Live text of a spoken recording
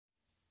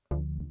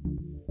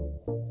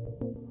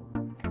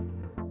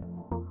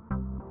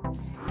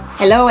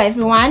Hello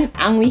everyone,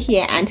 Anwi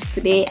here, and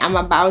today I'm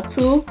about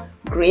to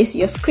grace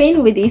your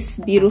screen with this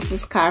beautiful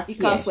scarf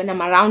because when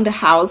I'm around the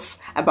house,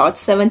 about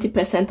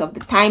 70% of the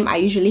time I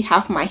usually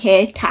have my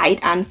hair tied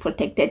and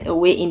protected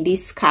away in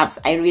these scarves.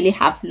 I really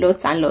have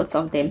lots and lots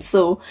of them,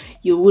 so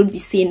you would be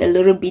seeing a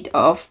little bit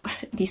of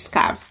these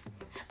scarves.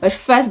 But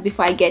first,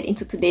 before I get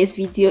into today's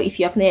video, if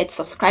you have not yet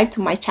subscribed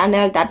to my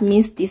channel, that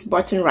means this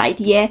button right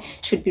here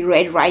should be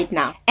red right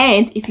now.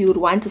 And if you would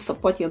want to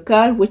support your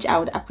girl, which I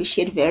would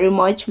appreciate very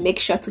much, make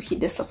sure to hit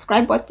the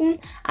subscribe button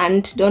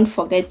and don't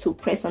forget to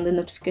press on the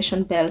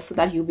notification bell so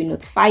that you'll be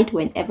notified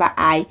whenever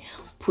I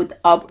put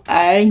up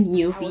a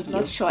new video. I was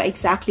not sure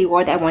exactly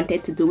what I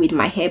wanted to do with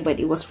my hair, but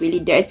it was really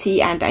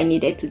dirty and I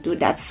needed to do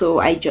that, so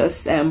I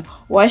just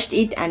washed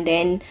it and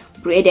then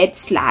braided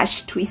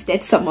 /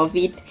 twisted some of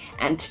it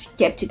and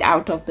kept it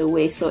out of the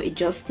way so it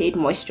just stayed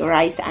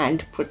moisturized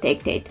and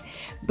protected.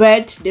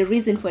 But the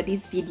reason for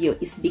this video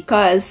is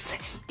because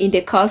in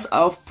the course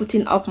of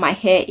putting up my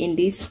hair in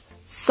this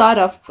sort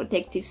of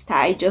protective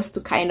style, just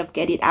to kind of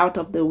get it out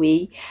of the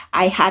way,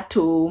 I had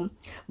to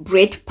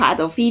braid part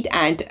of it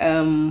and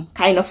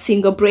kind of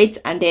single braids,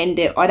 and then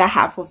the other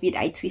half of it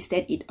I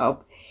twisted it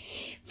up.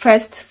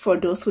 First, for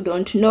those who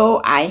don't know,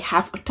 I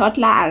have a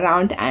toddler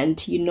around,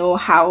 and you know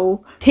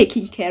how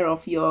taking care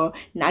of your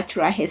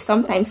natural hair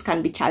sometimes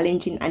can be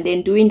challenging, and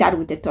then doing that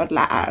with a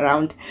toddler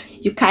around,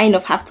 you kind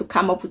of have to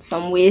come up with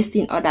some ways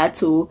in order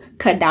to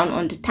cut down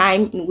on the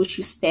time in which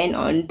you spend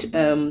on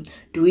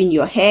doing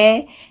your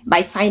hair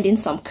by finding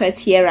some cuts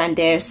here and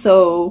there.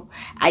 So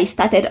I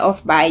started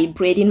off by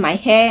braiding my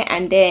hair,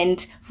 and then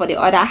for the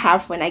other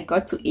half, when I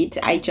got to it,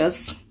 I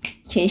just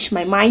changed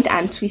my mind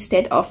and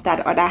twisted off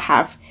that other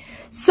half.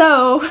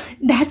 So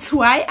that's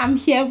why I'm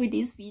here with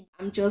this video.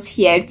 I'm just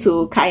here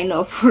to kind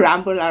of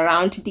ramble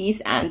around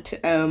this and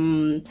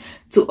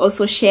to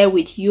also share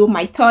with you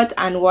my thoughts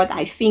and what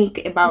I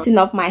think about putting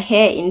up my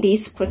hair in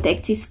this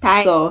protective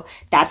style. So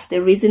that's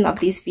the reason of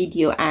this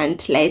video,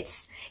 and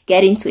let's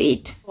get into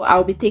it. So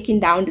I'll be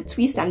taking down the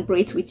twist and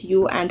braids with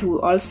you, and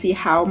we'll all see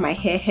how my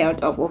hair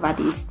held up over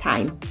this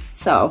time.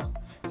 So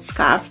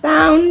scarf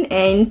down,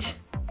 and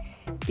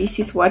this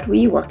is what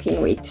we're working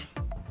with.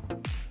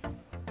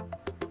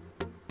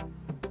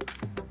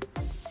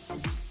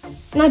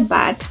 Not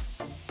bad.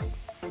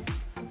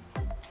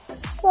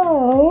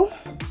 So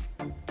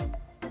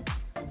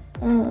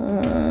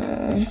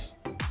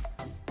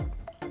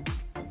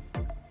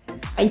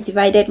I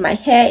divided my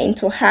hair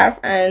into half,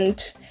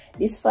 and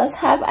this first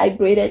half I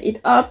braided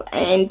it up,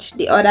 and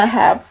the other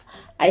half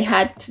I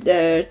had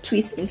the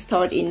twist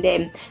installed in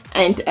them.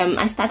 And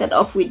I started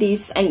off with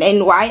this, and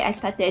then while I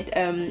started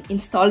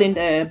installing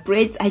the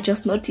braids, I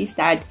just noticed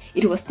that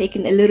it was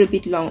taking a little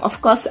bit long.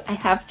 Of course, I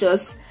have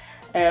just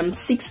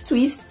 6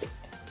 twists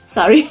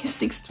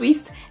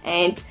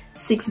and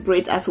 6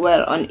 braids as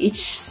well on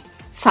each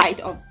side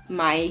of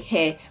my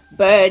hair,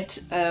 but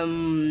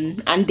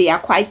and they are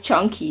quite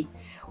chunky,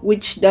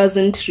 which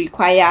doesn't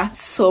require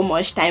so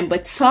much time.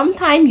 But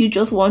sometimes you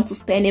just want to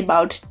spend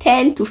about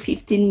 10 to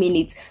 15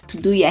 minutes to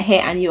do your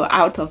hair and you're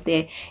out of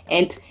there,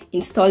 and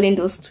installing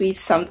those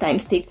twists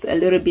sometimes takes a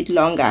little bit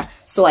longer.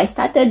 So I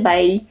started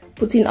by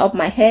putting up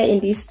my hair in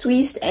this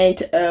twist,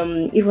 and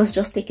it was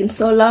just taking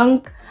so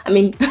long. I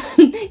mean,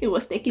 it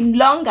was taking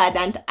longer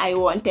than I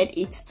wanted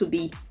it to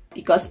be,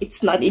 because it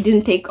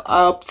didn't take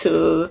up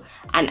to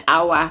an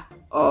hour,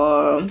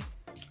 or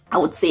I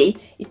would say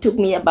it took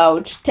me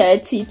about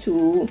 30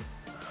 to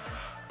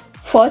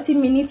 40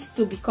 minutes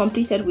to be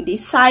completed with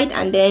this side,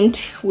 and then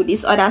with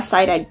this other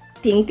side I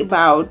think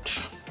about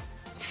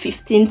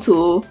 15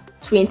 to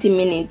 20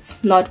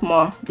 minutes, not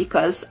more,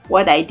 because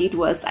what I did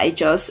was I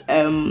just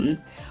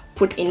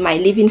put in my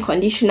leave-in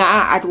conditioner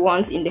at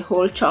once in the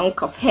whole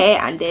chunk of hair,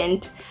 and then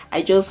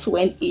I just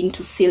went in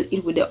to seal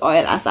it with the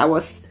oil as I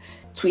was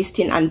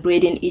twisting and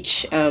braiding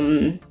each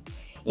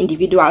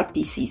individual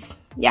pieces.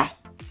 Yeah,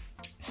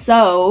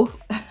 so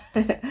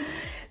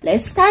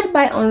let's start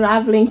by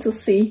unraveling to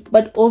see.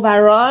 But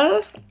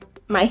overall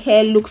my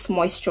hair looks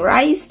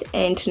moisturized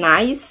and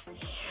nice,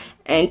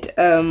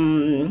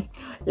 and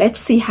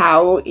let's see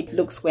how it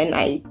looks when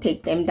I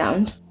take them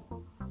down.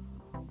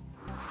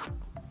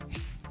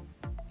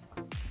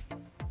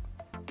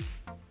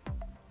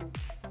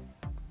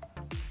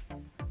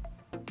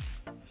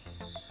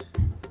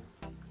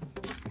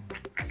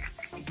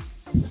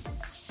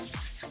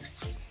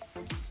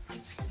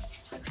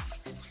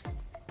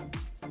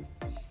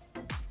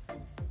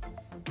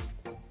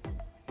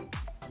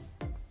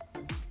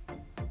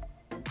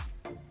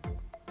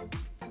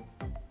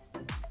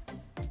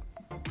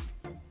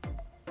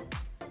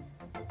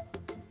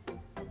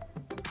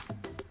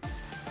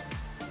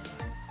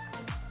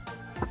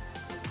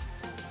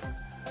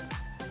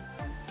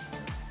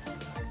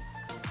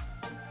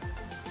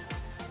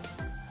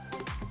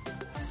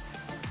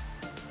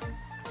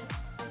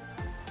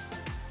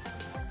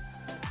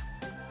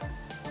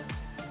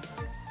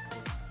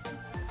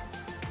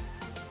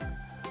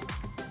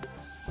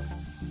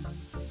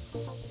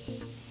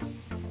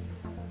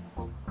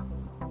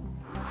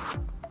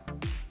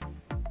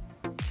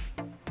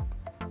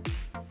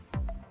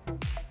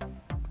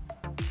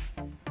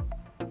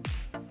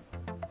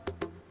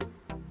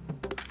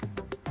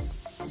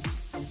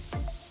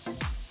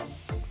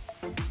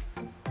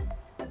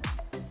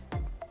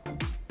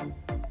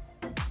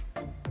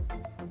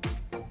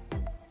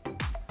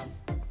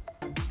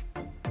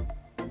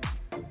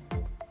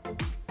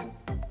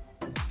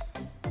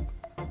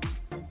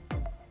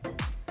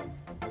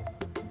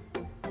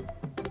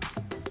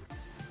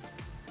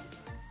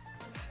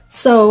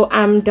 So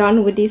I'm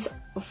done with this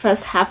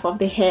first half of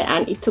the hair,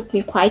 and it took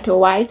me quite a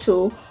while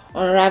to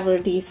unravel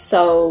this.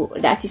 So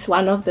that is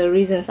one of the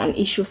reasons and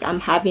issues I'm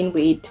having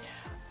with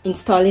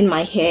installing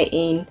my hair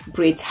in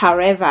braids.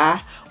 However,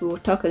 we will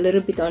talk a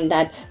little bit on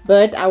that,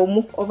 but I will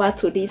move over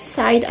to this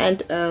side,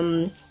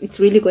 and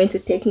it's really going to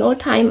take no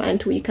time,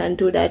 and we can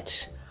do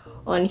that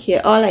on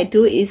here. All I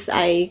do is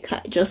I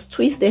just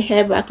twist the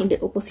hair back in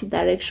the opposite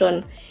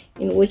direction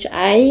in which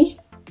I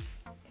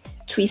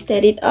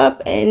twisted it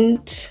up,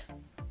 and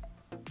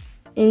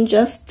in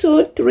just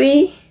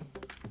 2-3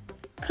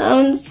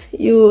 counts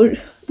you're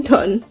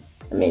done.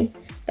 I mean,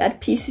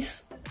 that piece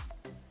is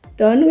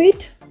done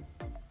with,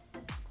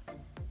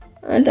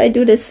 and I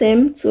do the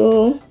same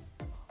to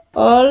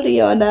all the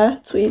other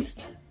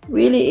twists.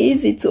 Really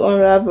easy to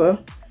unravel,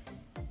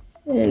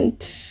 and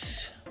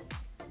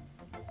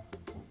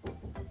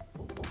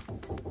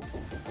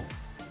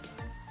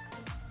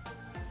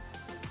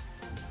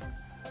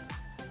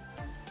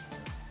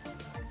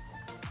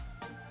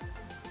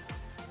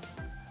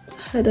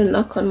I had a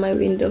knock on my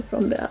window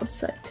from the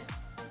outside.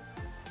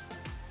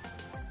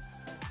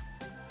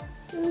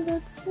 And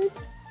that's it.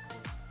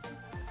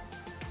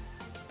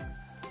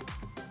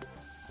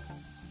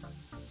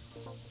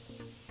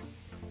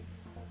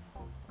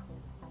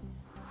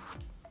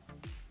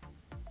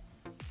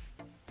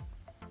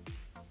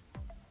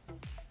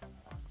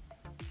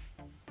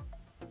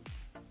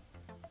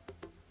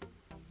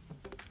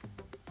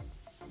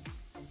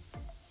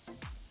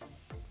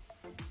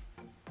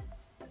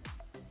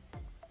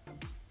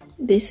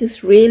 This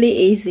is really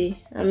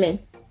easy. I mean,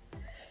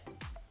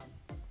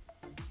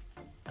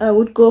 I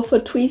would go for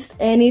twist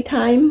any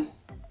time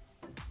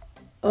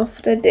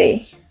of the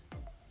day.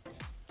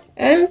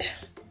 And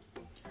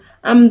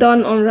I'm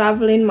done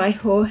unraveling my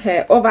whole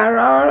hair.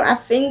 Overall, I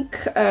think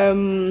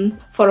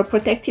for a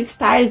protective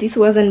style, this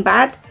wasn't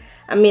bad.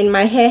 I mean,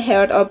 my hair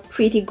held up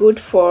pretty good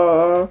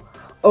for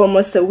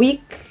almost a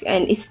week,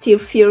 and it still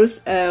feels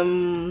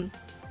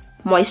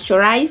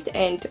moisturized.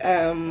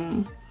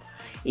 And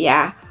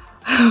yeah,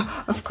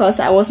 of course,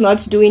 I was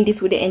not doing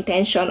this with the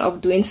intention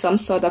of doing some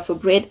sort of a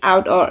braid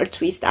out or a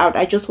twist out.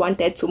 I just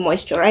wanted to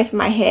moisturize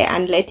my hair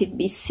and let it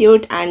be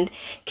sealed and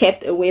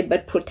kept away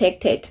but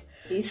protected.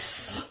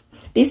 This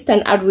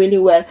turned out really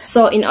well.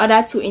 So in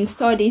order to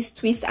install these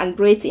twists and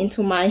braids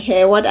into my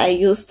hair, what I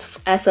used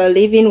as a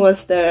leave-in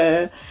was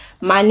the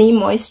Mani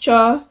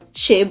Moisture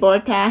Shea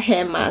Butter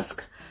hair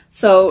mask.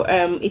 So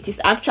it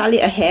is actually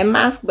a hair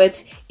mask,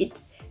 but it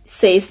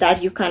says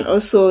that you can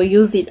also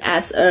use it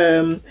as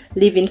a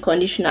leave-in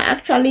conditioner.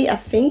 Actually, I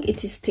think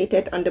it is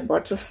stated on the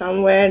bottle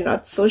somewhere,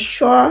 not so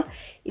sure.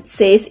 It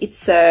says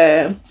it's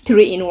a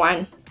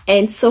 3-in-1.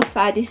 And so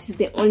far, this is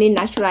the only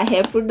natural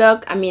hair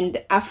product, I mean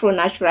the Afro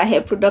natural hair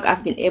product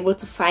I've been able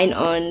to find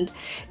on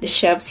the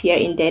shelves here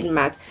in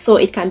Denmark. So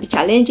it can be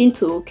challenging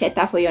to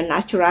cater for your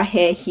natural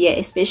hair here,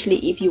 especially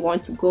if you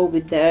want to go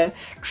with the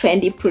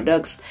trendy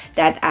products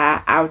that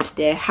are out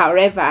there.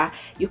 However,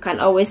 you can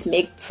always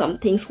make some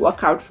things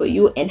work out for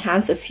you,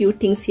 enhance a few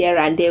things here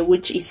and there,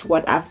 which is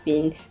what I've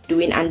been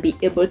doing, and be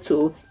able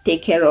to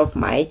take care of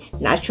my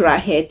natural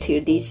hair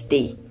till this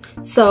day.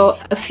 So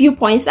a few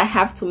points I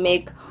have to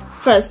make.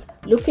 First,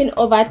 looking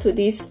over to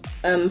this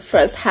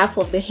first half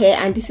of the hair,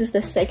 and this is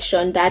the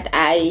section that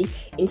I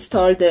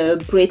installed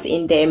the braids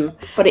in them.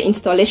 For the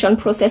installation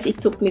process, it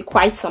took me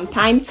quite some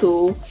time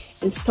to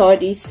install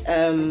this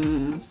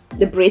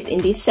the braids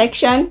in this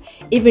section,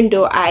 even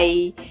though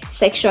I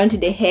sectioned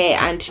the hair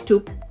and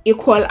took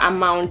equal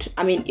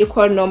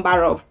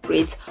number of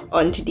braids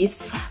onto this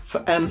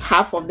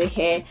half of the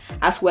hair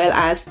as well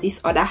as this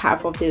other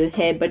half of the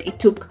hair, but it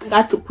took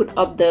that to put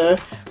up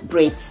the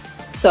braids.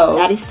 So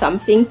that is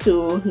something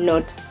to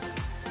note.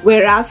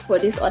 Whereas for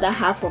this other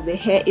half of the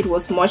hair, it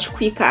was much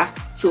quicker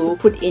to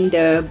put in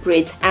the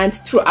braids. And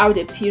throughout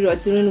the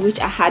period during which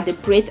I had the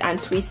braids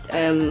and twist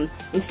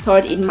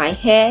installed in my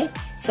hair,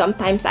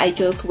 sometimes I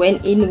just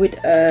went in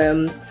with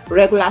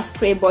regular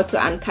spray bottle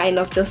and kind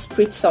of just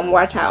spritz some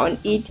water on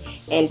it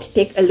and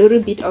take a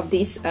little bit of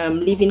this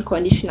leave-in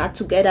conditioner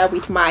together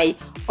with my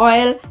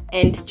oil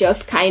and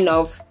just kind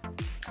of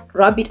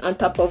rub it on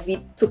top of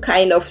it to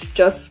kind of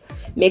just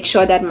make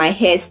sure that my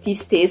hair still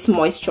stays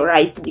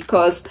moisturized,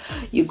 because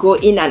you go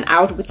in and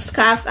out with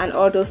scarves and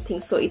all those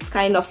things, so it's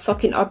kind of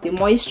sucking up the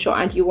moisture,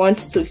 and you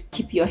want to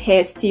keep your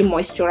hair still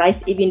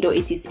moisturized even though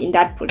it is in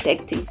that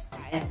protective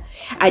style.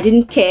 I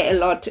didn't care a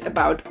lot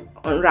about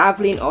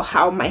unraveling or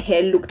how my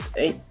hair looked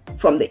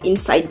from the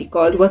inside,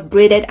 because it was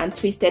braided and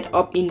twisted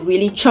up in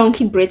really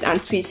chunky braids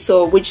and twists,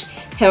 so which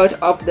held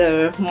up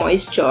the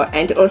moisture,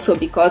 and also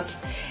because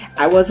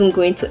I wasn't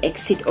going to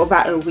exit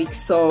over a week,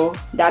 so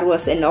that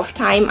was enough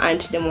time, and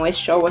the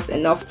moisture was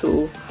enough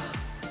to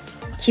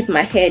keep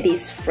my hair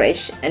this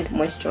fresh and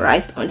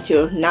moisturized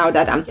until now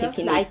that I'm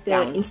taking it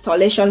down. The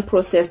installation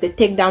process, the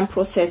takedown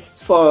process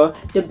for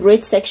the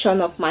braid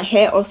section of my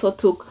hair also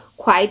took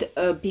quite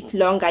a bit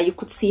longer. You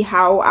could see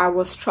how I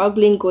was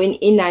struggling going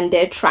in and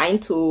there, trying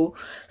to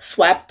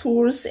swap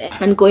tools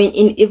and going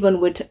in even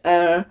with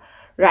a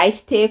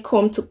right take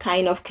home to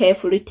kind of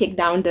carefully take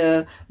down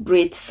the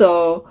braids,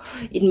 so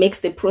it makes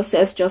the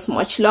process just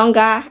much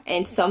longer,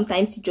 and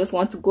sometimes you just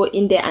want to go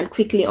in there and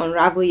quickly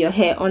unravel your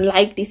hair.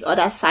 Unlike this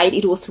other side,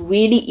 it was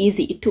really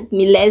easy. It took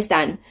me less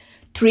than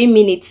 3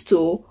 minutes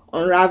to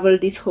unravel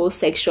this whole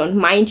section.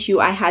 Mind you,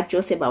 I had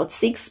just about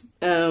 6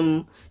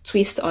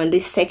 twists on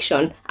this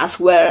section, as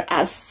well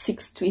as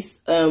 6 twists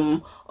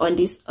on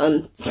this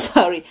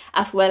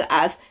as well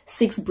as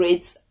 6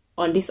 braids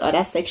on this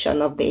other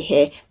section of the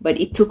hair, but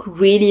it took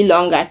really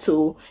longer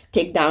to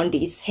take down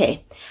this hair.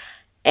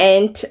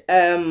 And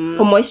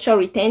for moisture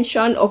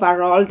retention,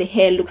 overall the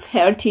hair looks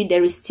healthy.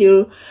 There is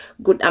still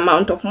good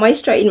amount of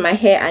moisture in my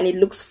hair and it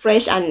looks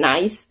fresh and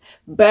nice,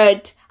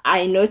 but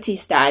I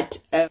noticed that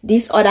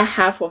this other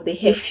half of the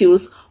hair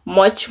feels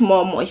much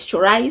more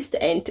moisturized,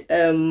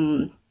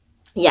 and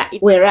yeah,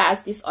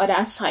 whereas this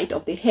other side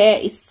of the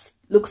hair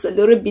looks a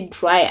little bit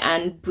dry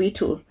and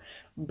brittle.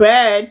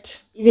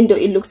 But even though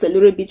it looks a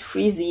little bit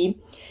frizzy,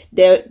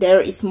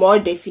 there is more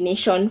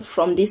definition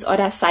from this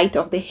other side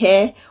of the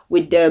hair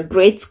with the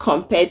braids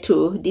compared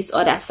to this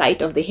other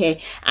side of the hair.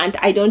 And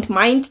I don't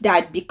mind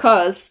that,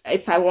 because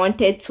if I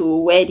wanted to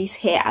wear this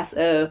hair as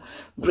a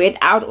braid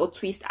out or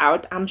twist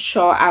out, I'm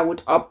sure I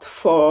would opt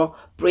for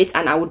braids,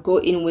 and I would go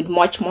in with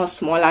much more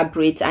smaller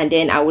braids, and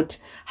then I would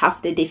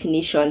have the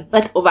definition.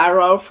 But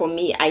overall for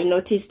me, I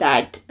noticed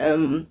that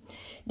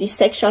this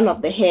section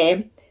of the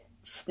hair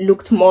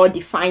looked more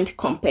defined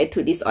compared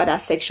to this other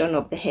section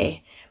of the hair.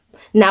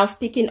 Now,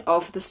 speaking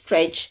of the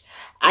stretch,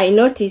 I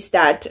noticed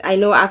that, I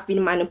know I've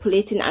been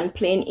manipulating and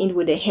playing in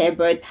with the hair,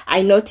 but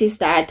I noticed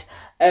that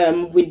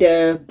with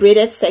the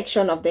braided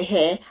section of the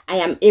hair, I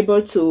am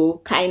able to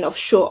kind of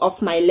show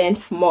off my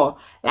length more.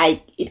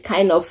 Like, it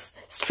kind of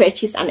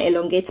stretches and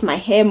elongates my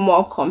hair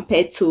more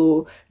compared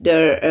to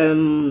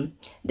the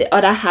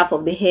other half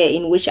of the hair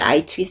in which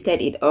I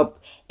twisted it up.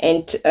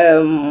 And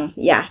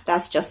yeah,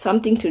 that's just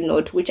something to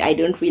note, which I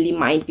don't really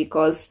mind,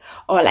 because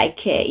all I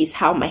care is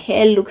how my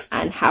hair looks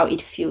and how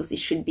it feels. It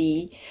should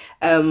be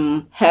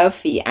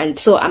healthy. And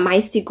so, am I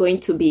still going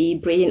to be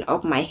braiding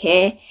up my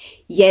hair?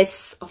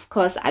 Yes, of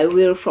course I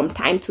will from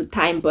time to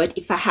time, but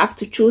if I have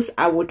to choose,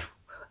 I would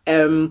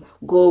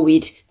go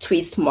with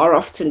twist more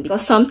often,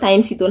 because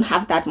sometimes you don't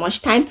have that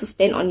much time to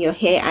spend on your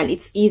hair, and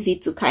it's easy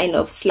to kind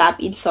of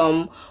slap in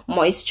some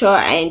moisture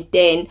and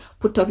then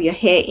put up your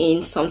hair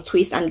in some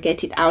twist and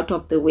get it out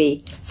of the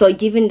way. So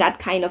given that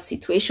kind of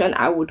situation,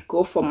 I would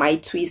go for my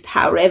twist.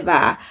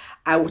 However,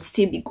 I would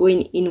still be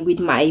going in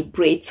with my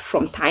braids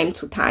from time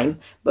to time,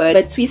 but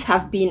the twists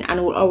have been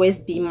and will always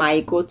be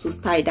my go-to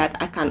style that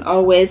I can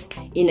always,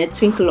 in a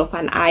twinkle of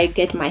an eye,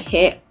 get my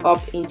hair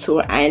up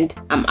into and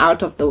I'm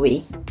out of the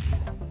way.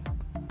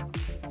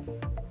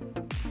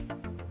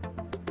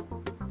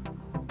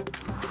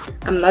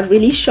 I'm not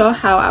really sure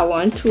how I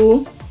want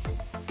to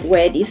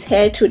wear this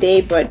hair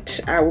today, but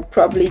I will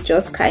probably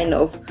just kind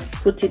of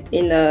put it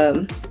in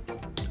a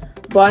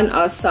bun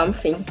or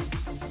something.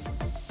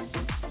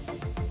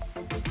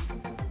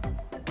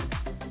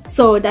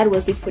 So that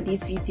was it for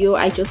this video.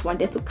 I just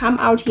wanted to come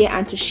out here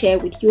and to share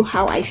with you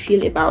how I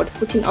feel about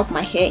putting up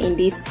my hair in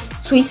this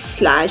twist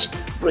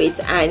 / braids.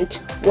 And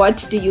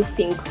what do you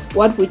think?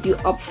 What would you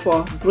opt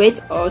for,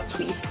 braid or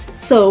twist?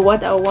 So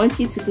what I want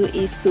you to do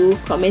is to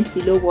comment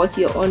below what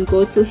your own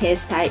go-to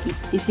hairstyle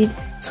is. Is it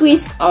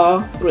twist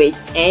or braids,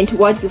 and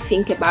what you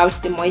think about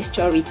the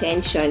moisture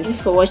retention.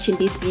 Thanks for watching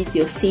this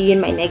video. See you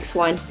in my next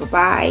one. Bye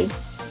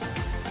bye.